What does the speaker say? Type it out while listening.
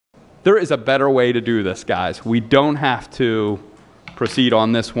there is a better way to do this, guys. We don't have to proceed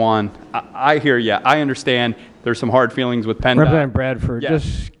on this one. I hear you. I understand there's some hard feelings with PennDOT. Representative Bradford, Yes.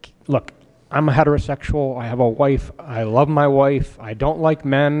 just look, I'm a heterosexual. I have a wife. I love my wife. I don't like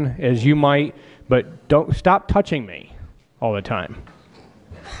men, as you might, but don't stop touching me all the time.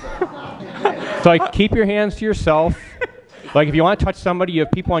 So like, keep your hands to yourself. Like, if you want to touch somebody, you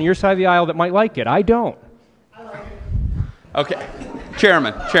have people on your side of the aisle that might like it. I don't. Okay.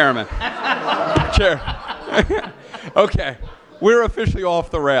 Chairman. Chair. Okay. We're officially off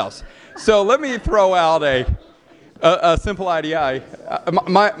the rails. So let me throw out a simple idea.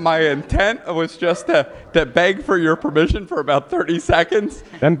 My intent was just to beg for your permission for about 30 seconds.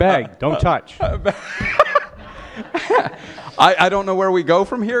 Then beg. Don't touch. I don't know where we go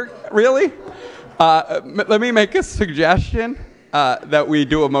from here, really. Let me make a suggestion that we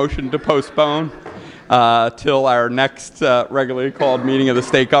do a motion to postpone till our next regularly called meeting of the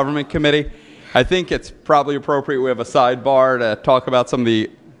State Government Committee. I think it's probably appropriate we have a sidebar to talk about some of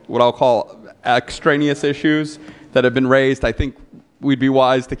the, what I'll call, extraneous issues that have been raised. I think we'd be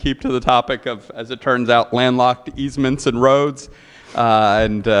wise to keep to the topic of, as it turns out, landlocked easements and roads.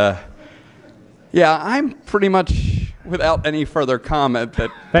 Yeah, I'm pretty much without any further comment that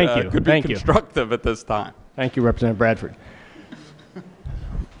could be constructive at this time. Thank you, Representative Bradford.